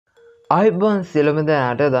අයිබන් සිලම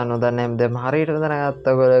දැනට දන්න දන්නම් දෙම හරිට දනගත්ත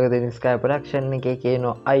ගොලක දෙන ස්කයි ප්‍රඩක්ෂන් එක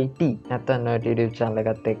KNOiT නැතන්න YouTube channel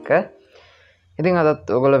එකත් එක්ක ඉතින්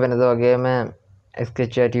අදත් ඔගොල්ලෝ වෙනද වගේම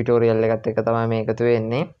Sketchware tutorial එකත් එක්ක තමයි මේ එකතු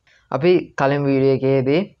වෙන්නේ. අපි කලින් වීඩියෝ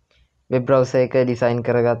එකේදී වෙබ් browser එක ඩිසයින්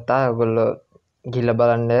කරගත්තා. ඔයගොල්ලෝ ගිහලා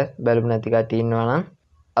බලන්න බැලුම් නැති කට්ටිය ඉන්නවා නම්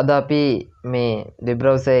අද අපි මේ වෙබ්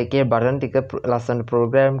browser එකේ බටන් ටික ලස්සනට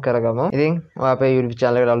ප්‍රෝග්‍රෑම් කරගමු. ඉතින් ඔයා අපේ YouTube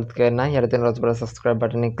channel එකට අලුත් කරන යට තියෙන රොස් subscribe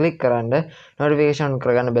button එක click කරන්න, notification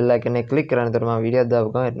කරගන්න bell icon එක click කරන්න. එතකොට මම වීඩියෝ දාපු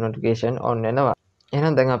ගමන් notification on වෙනවා.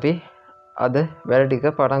 එහෙනම් දැන් අපි අද වැඩ ටික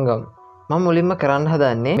පටන් ගමු. මම මුලින්ම කරන්න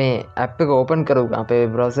හදන්නේ මේ app එක open කරපු ගමන් අපේ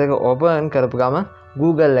web browser එක open කරපු ගමන්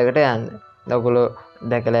Google එකට යන්න. දැන් ඔයගොල්ලෝ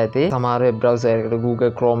දැකලා ඇති සමහර web browser එකට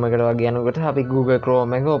Google Chrome එකට වගේ යනකොට අපි Google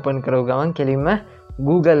Chrome එක open කරපු ගමන් කෙලින්ම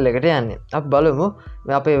Google එකට යන්නේ. අපි බලමු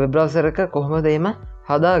අපේ web browser එක කොහොමද එහෙම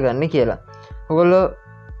හදාගන්නේ කියලා. ඔයගොල්ලෝ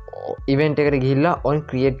event එකට ගිහිල්ලා on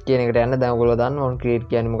create කියන එකට යන්න. දැන් ඔයගොල්ලෝ දන්න on create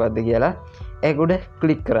කියන්නේ මොකක්ද කියලා. ඒක උඩ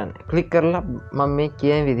click කරන්න. click කරලා මම මේ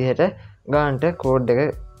කියන විදිහට ගානට code එක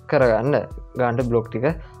කරගන්න. ගානට block ටික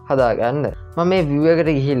හදාගන්න. මම මේ view එකට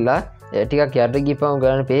ගිහිල්ලා ටිකක් යට ගිහපම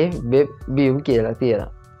ගන්න පේ WebView කියලා තියෙනවා.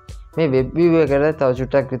 මේ WebView එකට තව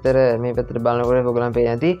චුට්ටක් විතර මේ පැත්තට බලනකොට ඔයගොල්ලන්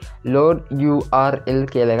පේන්නේ නැති load URL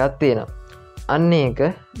කියලා එකක් තියෙනවා. අන්න ඒක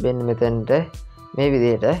මෙන්න මෙතනට මේ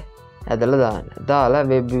විදිහට ඇදලා දාන්න. දාලා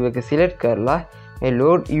WebView එක select කරලා මේ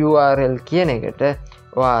load URL කියන එකට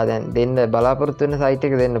ඔයා දැන් දෙන්න බලාපොරොත්තු වෙන site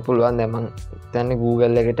එක දෙන්න පුළුවන්. දැන් මම දැන්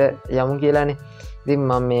Google එකට යමු කියලානේ. ඉතින්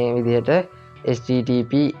මම මේ විදිහට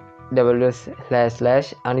http://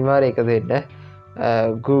 අනිවාර්ය එක දෙන්න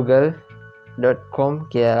google.com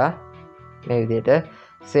කියලා මේ විදිහට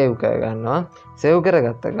save කරගන්නවා. save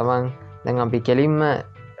කරගත්ත ගමන් දැන් අපි කෙලින්ම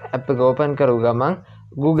app එක open කරු ගමන්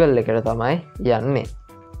Google එකට තමයි යන්නේ.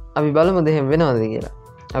 අපි බලමු එහෙම වෙනවද කියලා.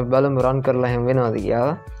 අපි බලමු run කරලා එහෙම වෙනවද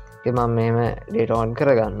කියලා. ඉතින් මම මෙහෙම data on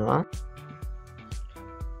කරගන්නවා.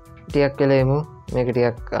 ටිකක් වෙලෙමු මේක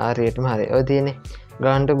ටිකක් හරියටම හරි. ඔය තියෙන්නේ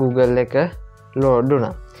ගානට Google එක load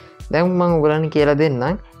වුණා. දැන් මම ඔයගලන්ට කියලා දෙන්නම්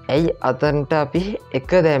ඇයි අතනට අපි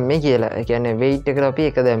එක දැම්මේ කියලා. ඒ කියන්නේ weight එකට අපි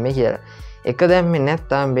එක දැම්මේ කියලා. එක දැම්මේ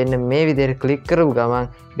නැත්නම් මෙන්න මේ විදිහට ක්ලික් කරපු ගමන්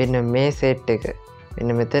මෙන්න මේ set එක මෙන්න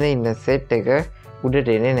මෙතන ඉන්න set එක උඩට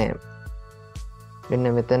එන්නේ නැහැ. මෙන්න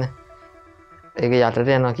මෙතන ඒක යටට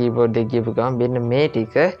යනවා keyboard එක ගියපු ගමන් මෙන්න මේ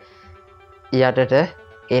ටික යටට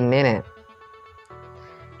එන්නේ නැහැ.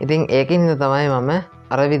 ඉතින් ඒකින්ද තමයි මම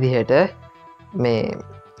අර විදිහට මේ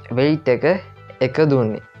weight එක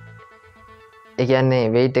දුන්නේ. ඒ කියන්නේ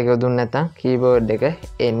weight එක දුන්න නැත්නම් keyboard එක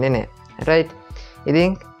එන්නේ නැහැ. right. ඉතින්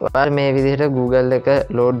ඔයාලා මේ විදිහට Google එක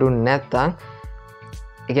load දුන්නේ නැත්නම්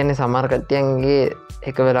ඒ කියන්නේ සමහර කට්ටියන්ගේ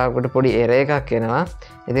එක වෙලාවකට පොඩි error එකක් එනවා.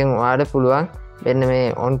 ඉතින් ඔයාලට පුළුවන් මෙන්න මේ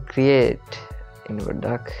on create එන්න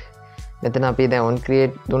පොඩ්ඩක්. මෙතන අපි දැන් on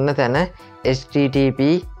create දුන්න තැන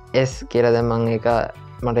https කියලා දැන් මම ඒක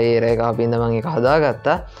මට error එක ආපින්ද මම ඒක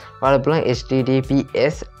හදාගත්තා. ඔයාලට පුළුවන්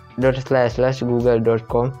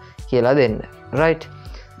https://google.com කියලා දෙන්න. right.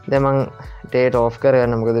 දැන් මම data off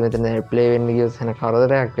කරගන්න. මොකද මෙතන play වෙන්න ගියොත් එන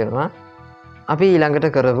කරදරයක් වෙනවා. අපි ඊළඟට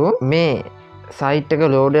කරමු මේ site එක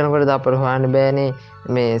load වෙනකොට අපිට හොයන්න බෑනේ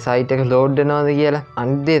මේ site එක load වෙනවද කියලා.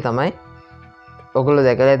 අනිත් දේ තමයි ඔයගොල්ලෝ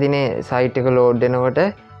දැකලා ඇතිනේ site එක load වෙනකොට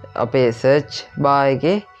අපේ search bar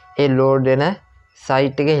එකේ ඒ load වෙන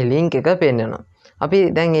site එකේ link එක පෙන්නනවා. අපි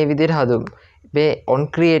දැන් මේ විදිහට හදමු. මේ on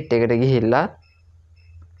create එකට ගිහිල්ලා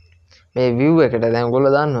මේ view එකට දැන්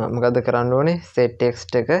ඔයගොල්ලෝ දන්නවා මොකද්ද කරන්න ඕනේ. set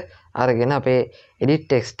text එක අරගෙන අපේ edit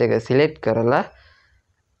text එක select කරලා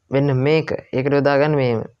මෙන්න මේක ඒකට යොදාගන්න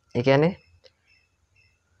මෙහෙම. ඒ කියන්නේ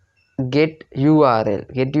get URL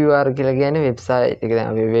කියලා කියන්නේ website එක. දැන්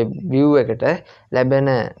අපි web view එකට ලැබෙන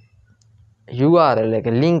URL එක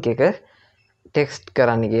link එක text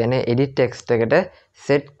කරන්න කියන්නේ edit text එකට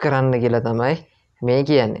set කරන්න කියලා තමයි මේ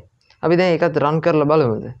කියන්නේ. අපි දැන් ඒකත් run කරලා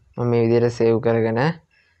බලමුද? මම මේ විදිහට save කරගෙන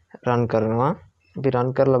run කරනවා. අපි run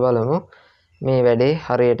කරලා බලමු මේ වැඩේ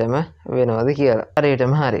හරියටම වෙනවද කියලා.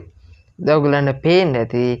 හරියටම හරි. දැන් ඔයගලන්ට පේන්න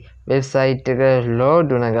ඇති වෙබ්සයිට් එක load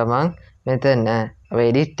වුණ ගමන් මෙතන අපේ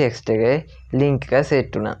edit text එකේ link එක set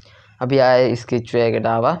වුණා. අපි ආයේ Sketchware එකට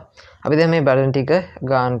ආවා. අපි දැන් මේ button ටික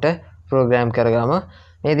ගානට program කරගමු.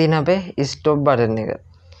 මේ දින අපේ stop button එක.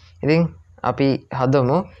 ඉතින් අපි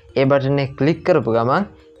හදමු ඒ button එක click කරපු ගමන්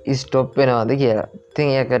stop වෙනවද කියලා. ඉතින්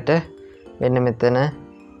ඒකට මෙන්න මෙතන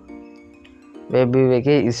WebView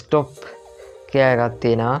එකේ stop කියලා එකක්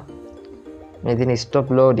තියෙනවා. මේ දින stop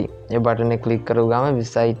loading. ඒ button එක click කරපු ගමන්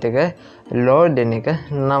website එක load වෙන එක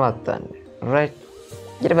නවත්තන්න. right.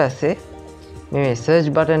 ඊට පස්සේ මේ search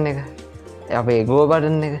button එක අපේ go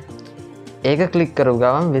button එක ඒක ක්ලික් කරු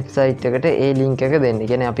ගමන් වෙබ්සයිට් එකට ඒ ලින්ක් එක දෙන්න.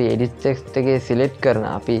 කියන්නේ අපි edit text එකේ select කරන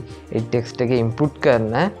අපි edit text එකේ input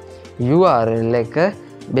කරන URL එක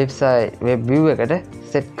website web view එකට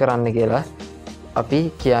set කරන්න කියලා අපි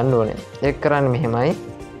කියන්න ඕනේ. ඒක කරන්නේ මෙහෙමයි.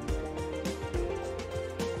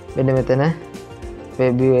 මෙන්න මෙතන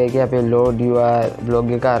web view එකේ අපි load URL blog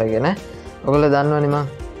එක අරගෙන ඔයගොල්ලෝ දන්නවනේ මම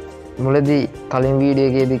මුලදී කලින්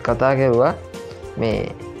වීඩියෝ එකේදී කතා කරුවා මේ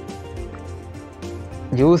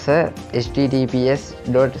user https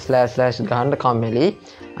gahන්න කම්මැලි.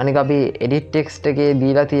 අනික අපි edit text එකේ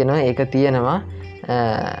දීලා තියෙනවා ඒක තියෙනවා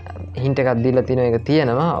hint එකක් දීලා තියෙනවා ඒක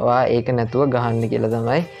තියෙනවා ඔයා ඒක නැතුව ගහන්න කියලා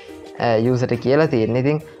තමයි user ට කියලා තියෙන්නේ.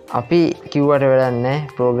 ඉතින් අපි කිව්වට වැඩක් නැහැ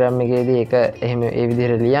program එකේදී ඒක එහෙම ඒ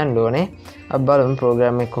විදිහට ලියන්න ඕනේ. අපි බලමු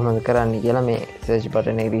program එක කොහොමද කරන්න කියලා. මේ search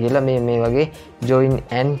button එකට ගිහලා මේ වගේ join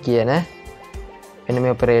and කියන එන්න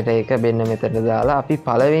මේ operator එක මෙන්න මෙතන දාලා අපි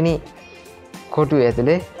පළවෙනි කොටුව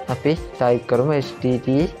ඇතුලේ අපි type කරමු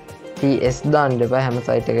https දාන්න එපා හැම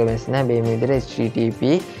site එකකම නැහැ මේ විදිහට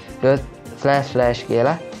http://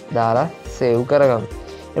 කියලා දාලා save කරගමු.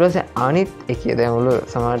 ඊට පස්සේ අනිත් එකේ දැන් ඔයගොල්ලෝ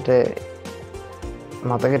සමහරට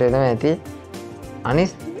මතකෙට එනවා ඇති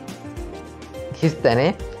අනිත්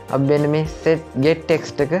හිස්තැනේ අපි මෙන්න මේ set get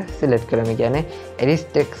text එක select කරමු. කියන්නේ edit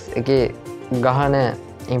text එකේ ගහන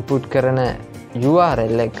input කරන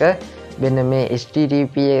URL එක මෙන්න මේ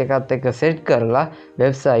http එකත් එක්ක set කරලා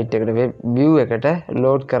website එකට web view එකට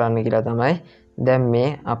load කරන්න කියලා තමයි දැන් මේ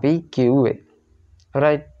අපි කිව්වේ.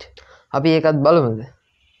 right අපි ඒකත් බලමුද?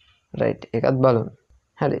 right ඒකත් බලමු.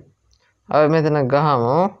 හරි. අපි මෙතන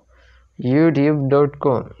ගහමු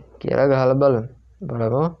youtube.com කියලා ගහලා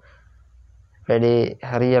බලමු. වැඩේ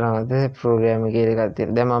හරියනවද program එකේ එකක්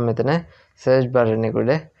තියෙනවා. දැන් මම මෙතන search button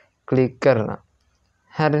එකට click කරනවා.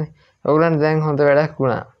 හරිනේ. ඔයගොල්ලන්ට දැන් හොඳ වැඩක්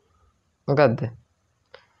වුණා. මොකද්ද?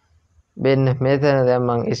 මෙන්න මෙතන දැන්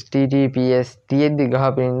මම https තියෙද්දි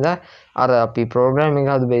ගහපින්දා අර අපි program එක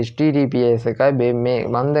හදුවේ https එකයි මේ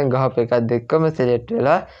මම දැන් ගහපු එක දෙකම select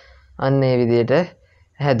වෙලා අන්න ඒ විදිහට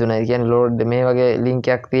හැදුනා. ඒ කියන්නේ load මේ වගේ link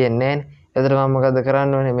එකක් තියෙන්නේ නැහැ. එතකොට මම මොකද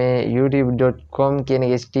කරන්න ඕනේ මේ youtube.com කියන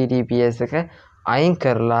https එක අයින්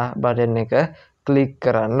කරලා button එක click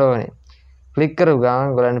කරන්න ඕනේ. click කරු ගමන්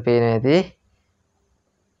ඔයගලන්ට පේනවා ඇති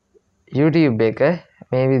YouTube එක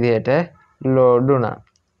මේ විදිහට load වුණා.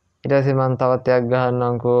 ඊට පස්සේ මම තවත් එකක්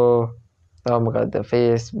ගහන්නම්කෝ. තව මොකද්ද?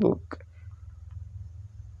 Facebook.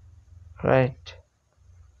 right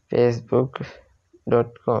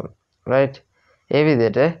facebook.com right ඒ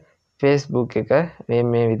විදිහට Facebook එක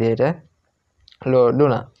මේ විදිහට load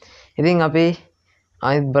වුණා. ඉතින් අපි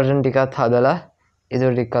අනිත් button ටිකත් හදලා ඒක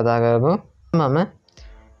ටික කතා කරමු. මම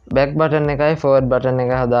back button එකයි forward button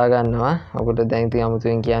එක හදා ගන්නවා. ඔකට දැන් ඉතින්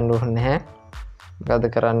අමුතුවෙන් කියන්න ඕනේ නැහැ. මොකද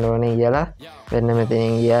කරන්න ඕනේ කියලා වෙන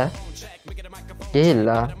මෙතනින් ගියා.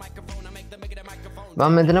 ගිහිල්ලා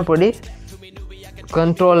මම මෙතන පොඩි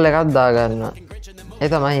control එකක් දා ගන්නවා. ඒ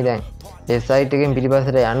තමයි දැන් ඒ site එකෙන්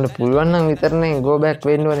පිටිපස්සට යන්න පුළුවන් නම් විතරනේ go back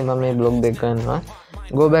වෙන්න ඕනේ. මම මේ blog දෙක ගන්නවා.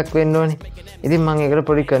 go back වෙන්න ඕනේ. ඉතින් මම ඒකට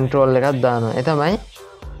පොඩි control එකක් දානවා. ඒ තමයි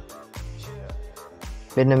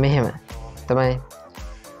වෙන්න මෙහෙම. තමයි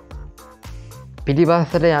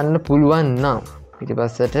පිටිපස්සට යන්න පුළුවන් නම්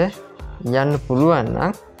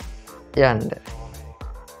යන්න.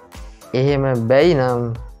 එහෙම බැයි නම්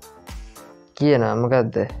කියනවා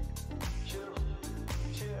මොකද්ද?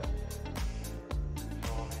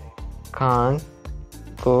 can't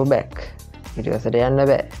go back. පිටිපස්සට යන්න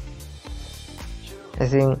බෑ.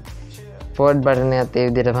 ඉතින් forward button එකත් ඒ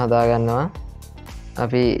විදිහටම හදා ගන්නවා.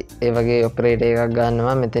 අපි ඒ වගේ operator එකක්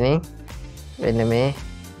ගන්නවා මෙතනින්. වෙන්න මේ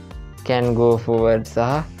can go forward සහ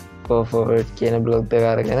go forward කියන block දෙක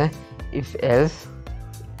අරගෙන if else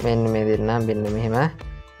මෙන්න මේ දෙන්න මෙන්න මෙහෙම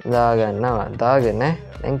දාගන්නවා. දාගෙන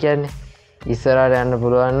දැන් කියන්නේ ඉස්සරහට යන්න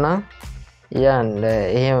පුළුවන් නම් යන්න.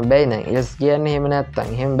 එහෙම බැයි නම් else කියන්නේ එහෙම නැත්තම්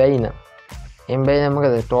එහෙම බැයි නම්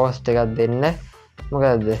මොකද toast එකක් දෙන්න.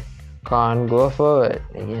 මොකද්ද? can't go forward.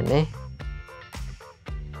 ඒ කියන්නේ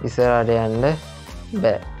ඉස්සරහට යන්න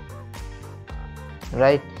බෑ.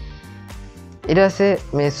 right ඊට පස්සේ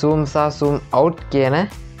මේ zoom සහ zoom out කියන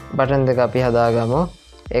බටන් දෙක අපි හදාගමු.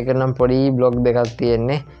 ඒක නම් පොඩි බ්ලොක් දෙකක්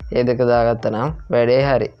තියෙන්නේ. ඒ දෙක දාගත්තා නම් වැඩේ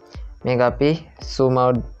හරි. මේක අපි zoom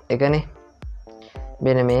out එකනේ.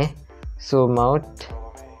 මෙන්න මේ zoom out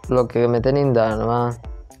බ්ලොක් එක මෙතනින් දානවා.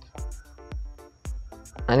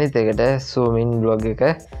 අනිත් එකට zoom in බ්ලොක් එක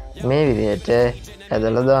මේ විදිහට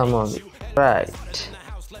ඇදලා දාමු අපි. right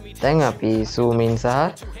දැන් අපි zoom in සහ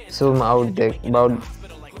zoom out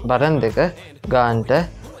බටන් දෙක ගන්නට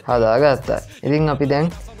හදාගත්තා. ඉතින් අපි දැන්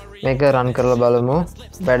මේක run කරලා බලමු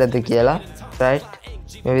වැඩද කියලා. right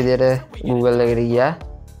මේ විදිහට Google එකට ගියා.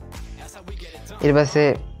 ඊට පස්සේ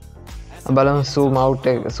බලමු zoom out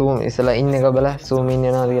එක zoom ඉස්සලා in එක බලලා zoom in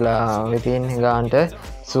වෙනවා කියලා ඔය තියෙන ගානට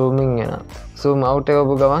zoom in වෙනවා zoom out එක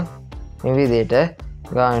ඔබ ගමන් මේ විදිහට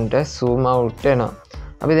ගානට zoom out වෙනවා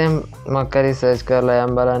අපි දැන් මොකක් හරි search කරලා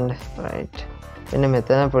යම් බලන්න right එන්න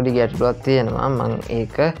මෙතන පොඩි ගැටලුවක් තියෙනවා මම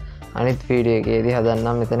ඒක අනිත් වීඩියෝ එකේදී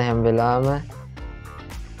හදන්නම් මෙතන හැම වෙලාවෙම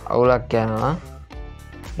අවුලක් යනවා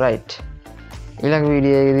right ඊළඟ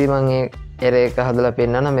වීඩියෝ එකේදී මම ඒ error එක හදලා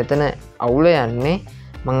පෙන්නනවා මෙතන අවුල යන්නේ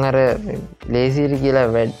මම අර ලේසියට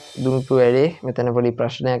කියලා දුන්නු වැඩේ මෙතන පොඩි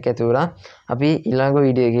ප්‍රශ්නයක් ඇති වුණා අපි ඊළඟ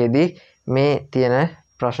වීඩියෝ එකේදී මේ තියෙන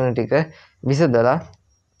ප්‍රශ්න ටික විසඳලා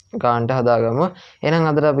ගානට හදාගමු එහෙනම්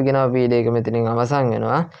අදට අපි ගෙනාව වීඩියෝ එක මෙතනින් අවසන්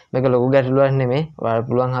වෙනවා මේක ලොකු ගැටලුවක් නෙමෙයි ඔයාලා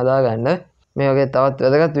පුළුවන් හදාගන්න මේ වගේ තවත්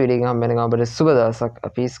වැදගත් වීඩියෝ එකක් හම්බ වෙනකම් ඔබට සුබ දවසක්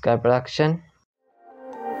අපි ස්කයිප් ප්‍රොඩක්ෂන්